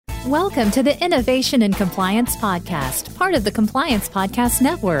Welcome to the Innovation in Compliance Podcast, part of the Compliance Podcast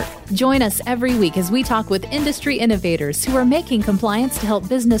Network. Join us every week as we talk with industry innovators who are making compliance to help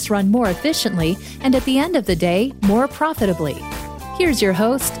business run more efficiently and at the end of the day, more profitably. Here's your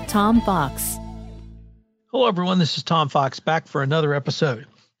host, Tom Fox. Hello, everyone. This is Tom Fox back for another episode.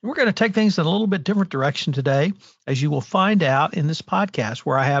 We're going to take things in a little bit different direction today, as you will find out in this podcast,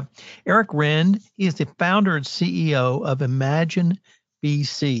 where I have Eric Rend. He is the founder and CEO of Imagine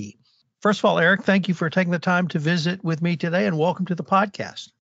BC. First of all, Eric, thank you for taking the time to visit with me today, and welcome to the podcast.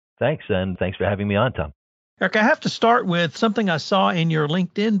 Thanks, and thanks for having me on, Tom. Eric, I have to start with something I saw in your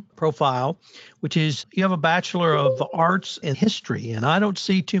LinkedIn profile, which is you have a Bachelor of Arts in History, and I don't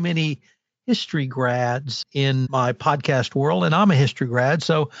see too many history grads in my podcast world, and I'm a history grad,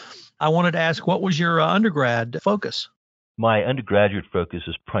 so I wanted to ask, what was your undergrad focus? My undergraduate focus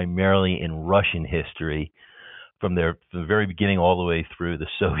is primarily in Russian history, from the very beginning all the way through the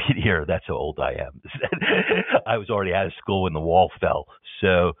Soviet era. That's how old I am. I was already out of school when the wall fell.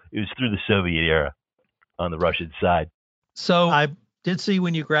 So it was through the Soviet era on the Russian side. So I did see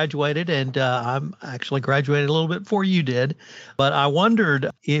when you graduated, and I'm actually graduated a little bit before you did. But I wondered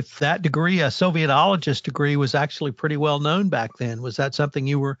if that degree, a Sovietologist degree, was actually pretty well known back then. Was that something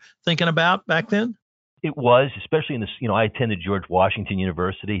you were thinking about back then? It was, especially in this, I attended George Washington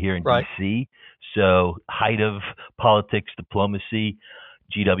University here in Right. DC. So height of politics, diplomacy,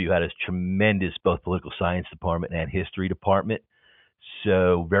 GW had a tremendous both political science department and history department.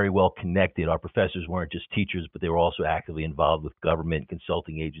 So very well connected. Our professors weren't just teachers, but they were also actively involved with government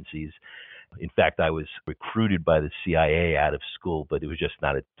consulting agencies. In fact, I was recruited by the CIA out of school, but it was just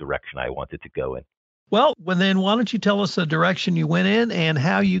not a direction I wanted to go in. Well, then why don't you tell us the direction you went in and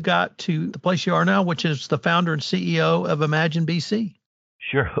how you got to the place you are now, which is the founder and CEO of Imagine BC?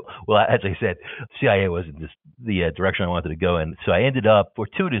 Sure. Well, as I said, CIA wasn't just the direction I wanted to go in. So I ended up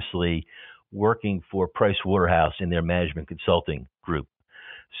fortuitously working for Price Waterhouse in their management consulting group.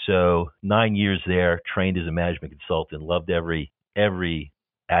 So 9 years there, trained as a management consultant, loved every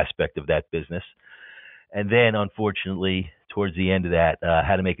aspect of that business. And then, unfortunately, towards the end of that,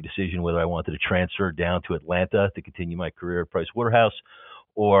 had to make a decision whether I wanted to transfer down to Atlanta to continue my career at Price Waterhouse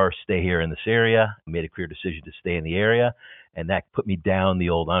or stay here in this area. I made a clear decision to stay in the area, and that put me down the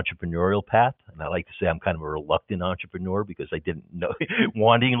old entrepreneurial path. And I like to say I'm kind of a reluctant entrepreneur because I didn't know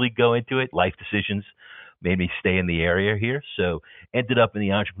wantingly go into it. Life decisions made me stay in the area here. So ended up in the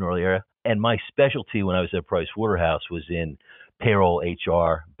entrepreneurial area. And my specialty when I was at Price Waterhouse was in payroll,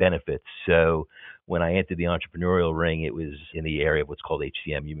 HR, benefits. So when I entered the entrepreneurial ring, it was in the area of what's called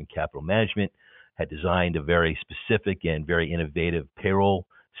HCM, Human Capital Management. Had designed a very specific and very innovative payroll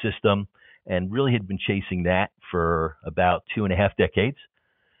system and really had been chasing that for about 2.5 decades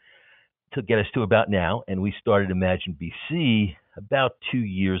to get us to about now. And we started Imagine BC about 2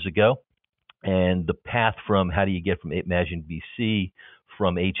 years ago. And the path from how do you get from Imagine BC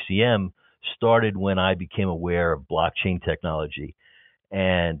from HCM started when I became aware of blockchain technology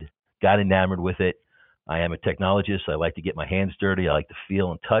and got enamored with it. I am a technologist. I like to get my hands dirty. I like to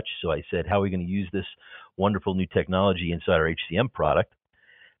feel and touch. So I said, how are we going to use this wonderful new technology inside our HCM product?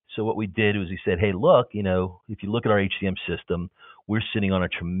 So what we did was we said, hey, look, if you look at our HCM system, we're sitting on a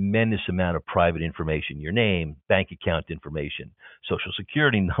tremendous amount of private information, your name, bank account information, social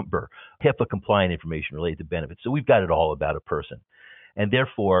security number, HIPAA compliant information related to benefits. So we've got it all about a person. And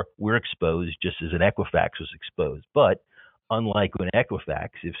therefore, we're exposed just as an Equifax was exposed. But unlike an Equifax,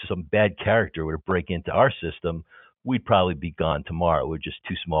 if some bad character were to break into our system, we'd probably be gone tomorrow. We're just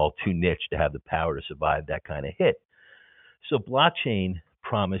too small, too niche to have the power to survive that kind of hit. So blockchain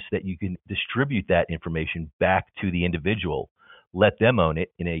promised that you can distribute that information back to the individual, let them own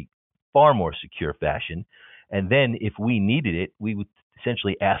it in a far more secure fashion. And then if we needed it, we would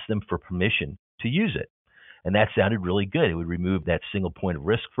essentially ask them for permission to use it. And that sounded really good. It would remove that single point of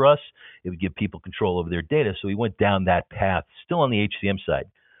risk for us. It would give people control over their data. So we went down that path, still on the HCM side.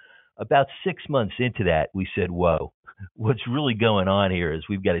 About 6 months into that, we said, whoa, what's really going on here is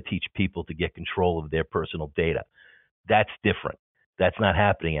we've got to teach people to get control of their personal data. That's different. That's not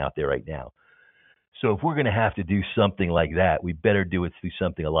happening out there right now. So if we're going to have to do something like that, we better do it through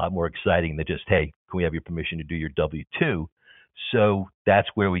something a lot more exciting than just, hey, can we have your permission to do your W-2? So that's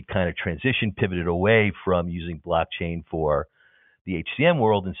where we kind of transitioned, pivoted away from using blockchain for the HCM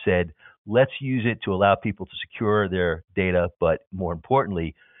world and said, let's use it to allow people to secure their data, but more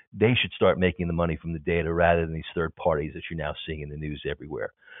importantly, they should start making the money from the data rather than these third parties that you're now seeing in the news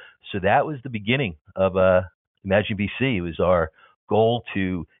everywhere. So that was the beginning of Imagine BC. It was our goal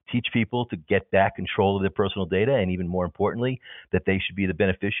to teach people to get back control of their personal data, and even more importantly, that they should be the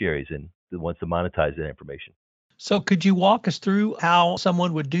beneficiaries and the ones to monetize that information. So could you walk us through how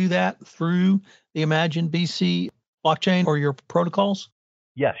someone would do that through the Imagine BC blockchain or your protocols?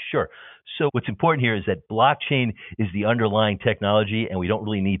 Yeah, sure. So what's important here is that blockchain is the underlying technology, and we don't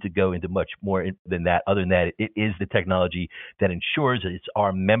really need to go into much more than that. Other than that, it is the technology that ensures that it's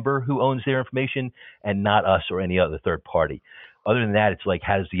our member who owns their information and not us or any other third party. Other than that, it's like,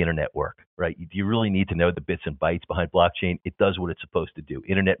 how does the internet work, right? You really need to know the bits and bytes behind blockchain. It does what it's supposed to do.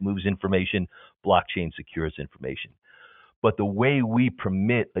 Internet moves information, blockchain secures information. But the way we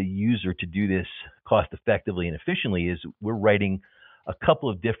permit a user to do this cost effectively and efficiently is we're writing a couple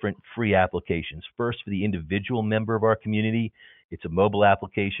of different free applications. First, for the individual member of our community, it's a mobile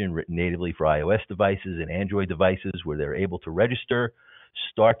application written natively for iOS devices and Android devices where they're able to register,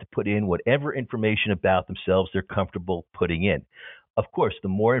 start to put in whatever information about themselves they're comfortable putting in. Of course, the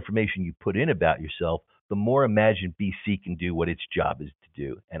more information you put in about yourself, the more Imagine BC can do what its job is to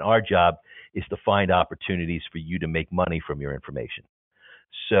do. And our job is to find opportunities for you to make money from your information.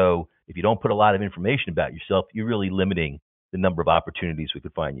 So if you don't put a lot of information about yourself, you're really limiting the number of opportunities we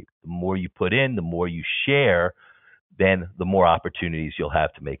could find you. The more you put in, the more you share, then the more opportunities you'll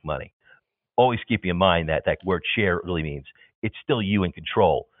have to make money. Always keep in mind that that word share really means it's still you in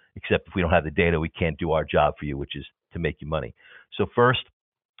control, except if we don't have the data, we can't do our job for you, which is to make you money. So first,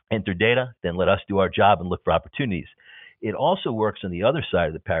 enter data, then let us do our job and look for opportunities. It also works on the other side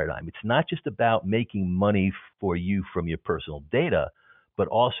of the paradigm. It's not just about making money for you from your personal data, but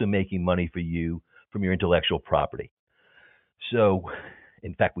also making money for you from your intellectual property. So,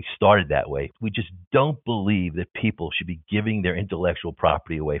 in fact, we started that way. We just don't believe that people should be giving their intellectual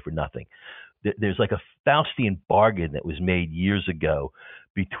property away for nothing. There's like a Faustian bargain that was made years ago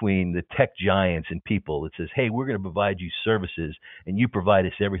between the tech giants and people that says, hey, we're going to provide you services and you provide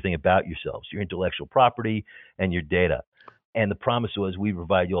us everything about yourselves, your intellectual property and your data. And the promise was we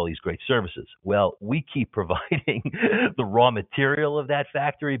provide you all these great services. Well, we keep providing the raw material of that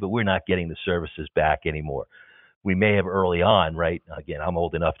factory, but we're not getting the services back anymore. We may have early on, right? Again, I'm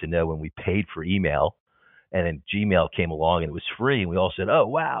old enough to know when we paid for email and then Gmail came along and it was free. And we all said, oh,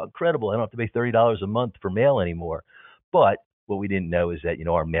 wow, incredible. I don't have to pay $30 a month for mail anymore. But what we didn't know is that,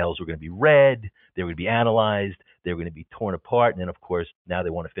 our mails were going to be read, they would be analyzed, they were going to be torn apart. And then, of course, now they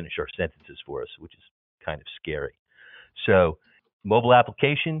want to finish our sentences for us, which is kind of scary. So mobile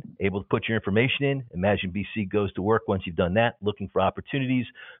application, able to put your information in. Imagine BC goes to work once you've done that, looking for opportunities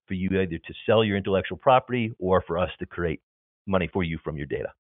for you either to sell your intellectual property or for us to create money for you from your data.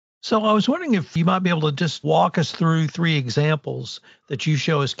 So I was wondering if you might be able to just walk us through 3 examples that you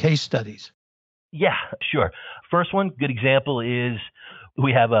show as case studies. Yeah, sure. First one, good example is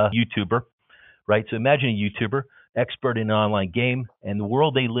we have a YouTuber, right? So imagine a YouTuber, expert in an online game, and the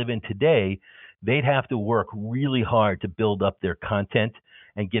world they live in today, they'd have to work really hard to build up their content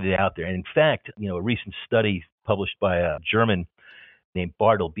and get it out there. And in fact, a recent study published by a German named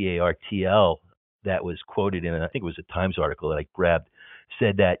Bartl, B-A-R-T-L, that was quoted in, I think it was a Times article that I grabbed,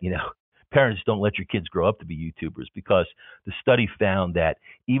 said that, parents don't let your kids grow up to be YouTubers because the study found that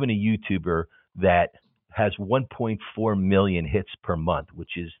even a YouTuber that has 1.4 million hits per month,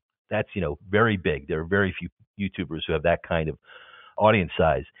 that's very big. There are very few YouTubers who have that kind of audience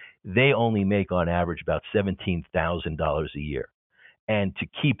size. They only make on average about $17,000 a year. And to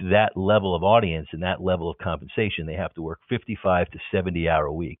keep that level of audience and that level of compensation, they have to work 55 to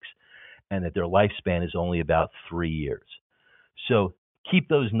 70-hour weeks, and that their lifespan is only about 3 years. So keep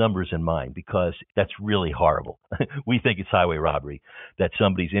those numbers in mind because that's really horrible. We think it's highway robbery that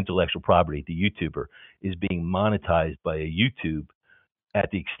somebody's intellectual property, the YouTuber, is being monetized by a YouTube at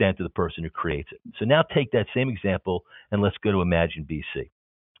the extent of the person who creates it. So now take that same example and let's go to Imagine BC.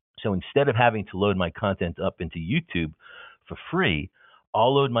 So instead of having to load my content up into YouTube for free,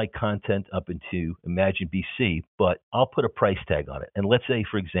 I'll load my content up into Imagine BC, but I'll put a price tag on it. And let's say,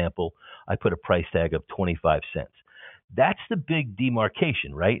 for example, I put a price tag of 25 cents. That's the big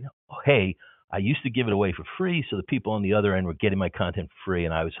demarcation, right? Hey, I used to give it away for free, so the people on the other end were getting my content for free,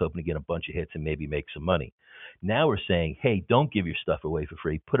 and I was hoping to get a bunch of hits and maybe make some money. Now we're saying, hey, don't give your stuff away for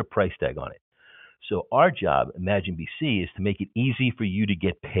free. Put a price tag on it. So our job, Imagine BC, is to make it easy for you to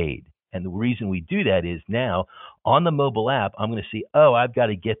get paid. And the reason we do that is now on the mobile app, I'm going to see, I've got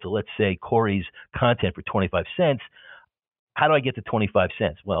to get to, let's say, Corey's content for 25 cents. How do I get to 25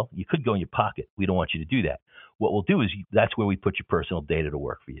 cents? Well, you could go in your pocket. We don't want you to do that. What we'll do is that's where we put your personal data to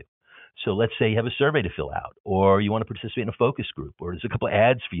work for you. So let's say you have a survey to fill out, or you want to participate in a focus group, or there's a couple of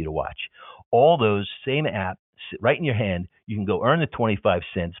ads for you to watch. All those, same app, sit right in your hand. You can go earn the 25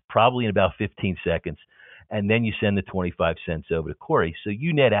 cents, probably in about 15 seconds, and then you send the 25 cents over to Corey. So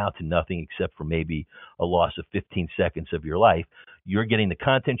you net out to nothing except for maybe a loss of 15 seconds of your life. You're getting the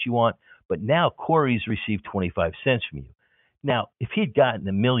content you want, But now Corey's received 25 cents from you. Now, if he'd gotten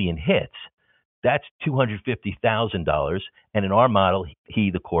 1 million hits, that's $250,000. And in our model,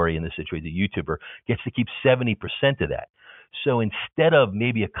 the Corey in this situation, the YouTuber, gets to keep 70% of that. So instead of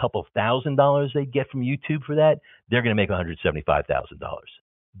maybe a couple $1,000 they'd get from YouTube for that, they're going to make $175,000.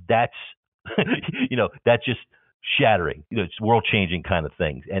 That's, that's just shattering. It's world-changing kind of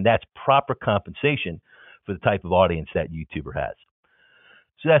things. And that's proper compensation for the type of audience that YouTuber has.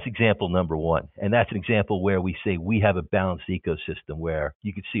 So that's example number one. And that's an example where we say we have a balanced ecosystem where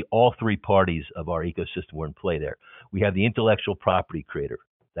you can see all three parties of our ecosystem were in play there. We have the intellectual property creator.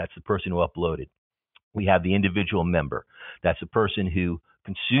 That's the person who uploaded. We have the individual member. That's the person who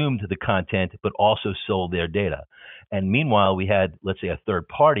consumed the content but also sold their data. And meanwhile, we had, let's say, a third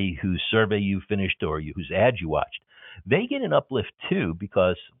party whose survey you finished or whose ad you watched. They get an uplift too,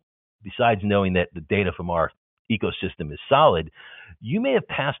 because besides knowing that the data from our ecosystem is solid, you may have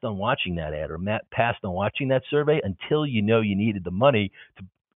passed on watching that ad or passed on watching that survey until you needed the money to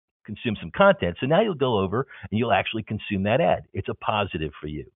consume some content. So now you'll go over and you'll actually consume that ad. It's a positive for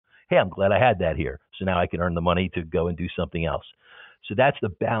you. Hey, I'm glad I had that here. So now I can earn the money to go and do something else. So that's the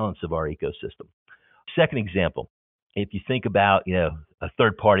balance of our ecosystem. Second example, if you think about, a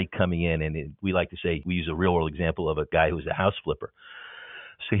third party coming in, and we like to say, we use a real world example of a guy who's a house flipper.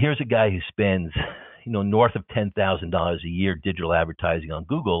 So here's a guy who spends, north of $10,000 a year digital advertising on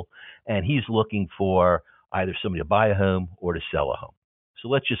Google, and he's looking for either somebody to buy a home or to sell a home. So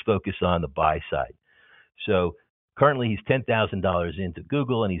let's just focus on the buy side. So currently he's $10,000 into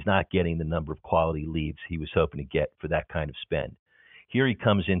Google, and he's not getting the number of quality leads he was hoping to get for that kind of spend. Here he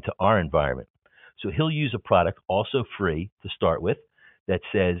comes into our environment. So he'll use a product, also free to start with, that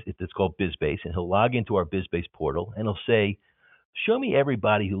says, it's called BizBase, and he'll log into our BizBase portal, and he'll say, show me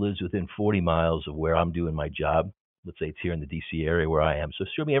everybody who lives within 40 miles of where I'm doing my job. Let's say it's here in the DC area where I am. So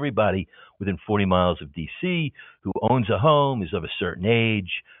show me everybody within 40 miles of DC who owns a home, is of a certain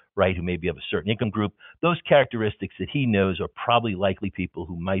age, right, who may be of a certain income group. Those characteristics that he knows are probably likely people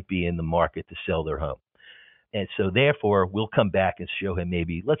who might be in the market to sell their home. And so therefore, we'll come back and show him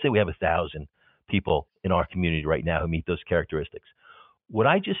maybe, let's say we have 1,000 people in our community right now who meet those characteristics. What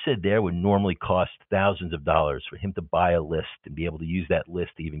I just said there would normally cost thousands of dollars for him to buy a list and be able to use that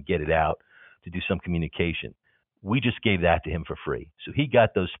list to even get it out to do some communication. We just gave that to him for free. So he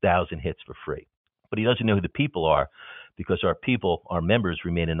got those 1,000 hits for free. But he doesn't know who the people are, because our members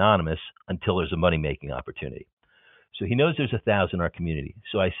remain anonymous until there's a money-making opportunity. So he knows there's 1,000 in our community.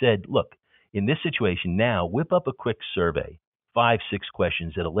 So I said, look, in this situation now, whip up a quick survey, 5-6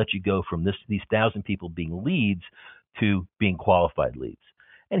 questions that'll let you go from these 1,000 people being leads to being qualified leads.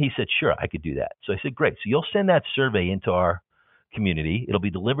 And he said, sure, I could do that. So I said, great. So you'll send that survey into our community. It'll be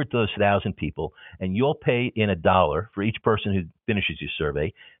delivered to those 1,000 people, and you'll pay in $1 for each person who finishes your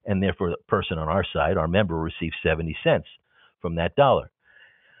survey. And therefore, the person on our side, our member, will receive 70 cents from that dollar.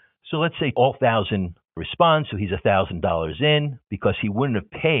 So let's say all 1,000 respond. So he's $1,000 in, because he wouldn't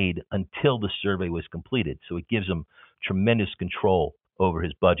have paid until the survey was completed. So it gives him tremendous control over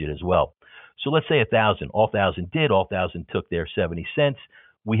his budget as well. So let's say 1,000. All 1,000 did. All 1,000 took their 70 cents.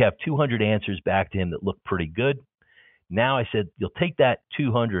 We have 200 answers back to him that look pretty good. Now I said, you'll take that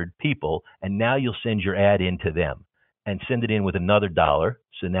 200 people, and now you'll send your ad in to them and send it in with another $1.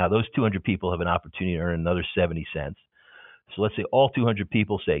 So now those 200 people have an opportunity to earn another 70 cents. So let's say all 200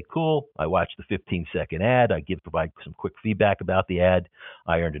 people say, cool, I watched the 15-second ad. I provide some quick feedback about the ad.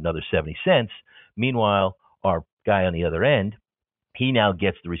 I earned another 70 cents. Meanwhile, our guy on the other end, he now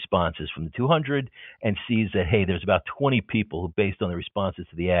gets the responses from the 200 and sees that, hey, there's about 20 people who, based on the responses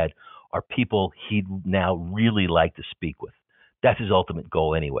to the ad, are people he'd now really like to speak with. That's his ultimate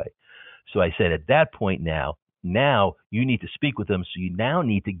goal anyway. So I said, at that point now you need to speak with them. So you now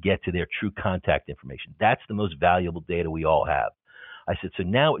need to get to their true contact information. That's the most valuable data we all have. I said, so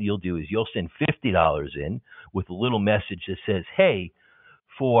now what you'll do is you'll send $50 in with a little message that says, hey,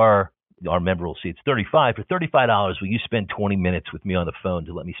 for our member will see it's $35. For $35, will you spend 20 minutes with me on the phone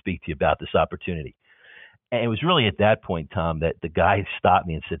to let me speak to you about this opportunity? And it was really at that point, Tom, that the guy stopped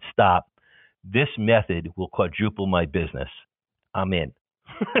me and said, stop. This method will quadruple my business. I'm in.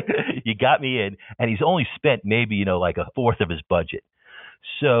 You got me in. And he's only spent maybe, like a fourth of his budget.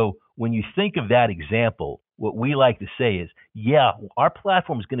 So when you think of that example, what we like to say is, yeah, our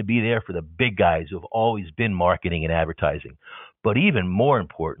platform is going to be there for the big guys who have always been marketing and advertising. But even more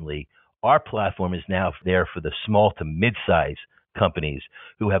importantly, our platform is now there for the small to mid-size companies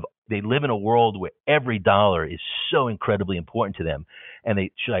who they live in a world where every dollar is so incredibly important to them. And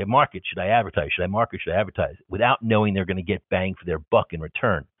should I market? Should I advertise? Should I market? Should I advertise? Without knowing they're going to get bang for their buck in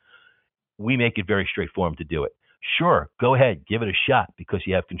return. We make it very straightforward to do it. sure, go ahead, give it a shot because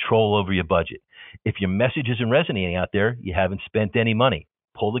you have control over your budget. If your message isn't resonating out there, you haven't spent any money.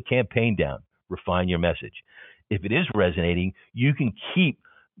 Pull the campaign down, refine your message. If it is resonating, you can keep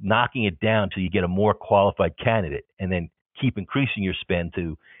knocking it down till you get a more qualified candidate and then keep increasing your spend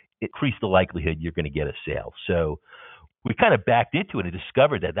to increase the likelihood you're going to get a sale. So we kind of backed into it and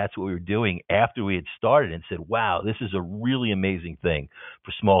discovered that that's what we were doing after we had started and said, wow, this is a really amazing thing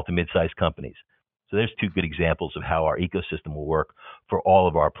for small to mid-sized companies. So there's two good examples of how our ecosystem will work for all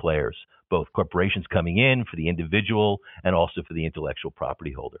of our players, both corporations coming in, for the individual, and also for the intellectual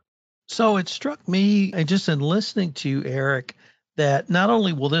property holder. So it struck me, and just in listening to you, Eric, that not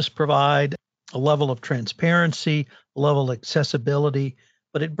only will this provide a level of transparency, a level of accessibility,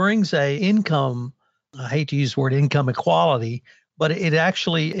 but it brings a income, I hate to use the word income equality, but it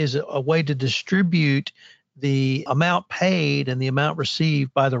actually is a way to distribute the amount paid and the amount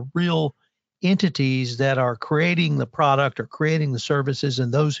received by the real entities that are creating the product or creating the services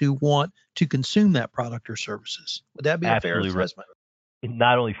and those who want to consume that product or services. Would that be Absolutely a fair assessment? Right.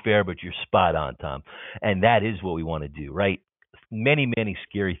 Not only fair, but you're spot on, Tom. And that is what we want to do, right? Many, many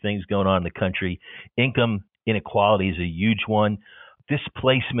scary things going on in the country. Income inequality is a huge one.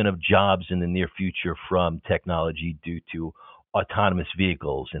 Displacement of jobs in the near future from technology due to autonomous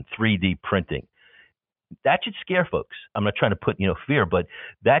vehicles and 3D printing. That should scare folks. I'm not trying to put, fear, but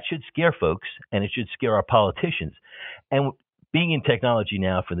that should scare folks, and it should scare our politicians. And being in technology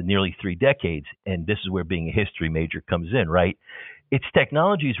now for the nearly 3 decades, and this is where being a history major comes in, right? It's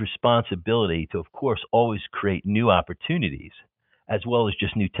technology's responsibility to, of course, always create new opportunities as well as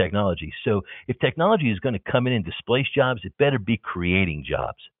just new technology. So if technology is going to come in and displace jobs, it better be creating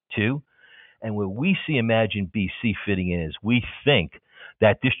jobs too. And where we see Imagine BC fitting in is we think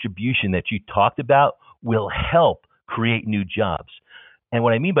that distribution that you talked about will help create new jobs. And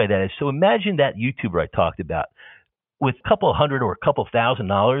what I mean by that is, so imagine that YouTuber I talked about with a couple hundred or a couple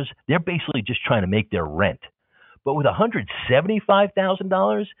 $1,000, they're basically just trying to make their rent. But with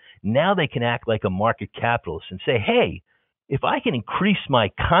 $175,000, now they can act like a market capitalist and say, hey, if I can increase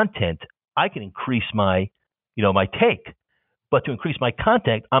my content, I can increase my take. But to increase my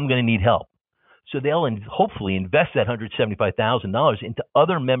content, I'm going to need help. So they'll hopefully invest that $175,000 into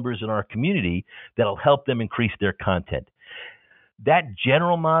other members in our community that'll help them increase their content. That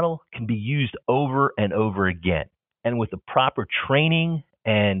general model can be used over and over again. And with the proper training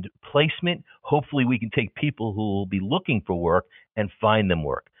and placement, hopefully we can take people who will be looking for work and find them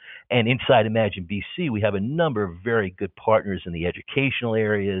work. And inside Imagine BC, we have a number of very good partners in the educational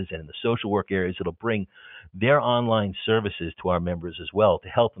areas and in the social work areas that'll bring their online services to our members as well to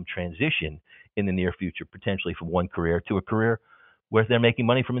help them transition in the near future, potentially from one career to a career where they're making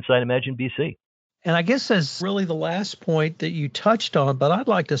money from inside Imagine BC. And I guess that's really the last point that you touched on, but I'd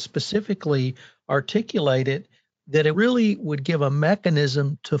like to specifically articulate it, that it really would give a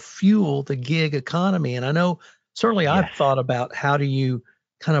mechanism to fuel the gig economy. And I know certainly I've thought about how do you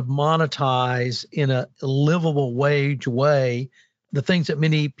kind of monetize in a livable wage way the things that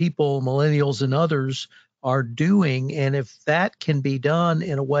many people, millennials and others, are doing. And if that can be done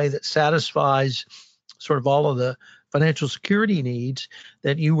in a way that satisfies sort of all of the financial security needs,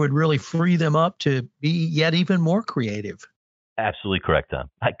 that you would really free them up to be yet even more creative. Absolutely correct, Tom.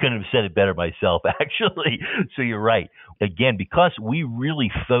 I couldn't have said it better myself, actually. So you're right. Again, because we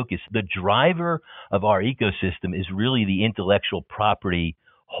really focus, the driver of our ecosystem is really the intellectual property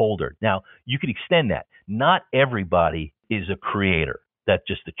holder. Now, you could extend that. Not everybody is a creator. That's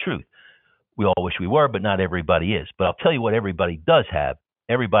just the truth. We all wish we were, but not everybody is. But I'll tell you what everybody does have.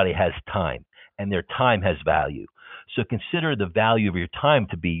 Everybody has time, and their time has value. So consider the value of your time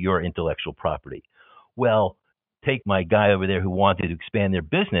to be your intellectual property. Well, take my guy over there who wanted to expand their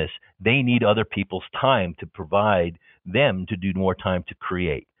business. They need other people's time to provide them to do more time to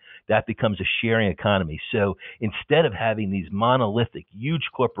create. That becomes a sharing economy. So instead of having these monolithic, huge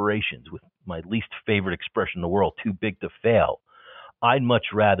corporations, with my least favorite expression in the world, too big to fail, I'd much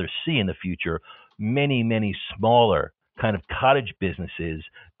rather see in the future many, many smaller kind of cottage businesses,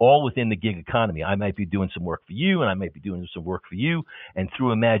 all within the gig economy. I might be doing some work for you, and I might be doing some work for you. And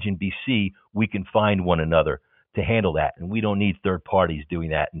through Imagine BC, we can find one another to handle that. And we don't need third parties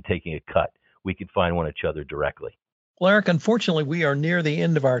doing that and taking a cut. We can find one each other directly. Well, Eric, unfortunately, we are near the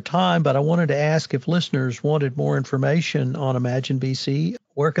end of our time, but I wanted to ask if listeners wanted more information on Imagine BC,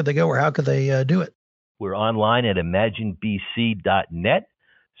 where could they go or how could they do it? We're online at imaginebc.net.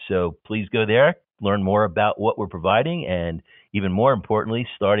 So please go there, learn more about what we're providing, and even more importantly,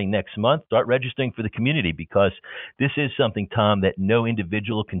 starting next month, start registering for the community, because this is something, Tom, that no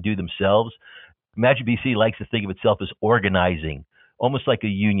individual can do themselves. Imagine BC likes to think of itself as organizing almost like a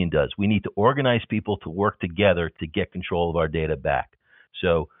union does. We need to organize people to work together to get control of our data back.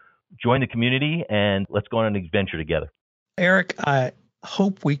 So join the community and let's go on an adventure together. Eric, I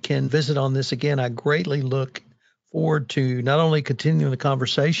hope we can visit on this again. I greatly look forward to not only continuing the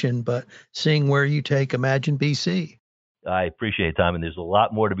conversation, but seeing where you take Imagine BC. I appreciate it, Tom, and there's a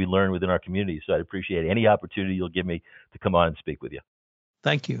lot more to be learned within our community, so I'd appreciate any opportunity you'll give me to come on and speak with you.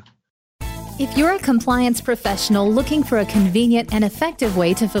 Thank you. If you're a compliance professional looking for a convenient and effective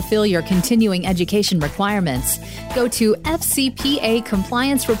way to fulfill your continuing education requirements, go to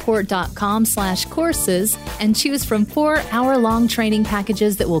fcpacompliancereport.com/courses and choose from 4 hour-long training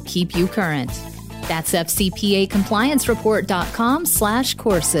packages that will keep you current. That's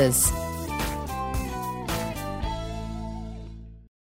fcpacompliancereport.com/courses.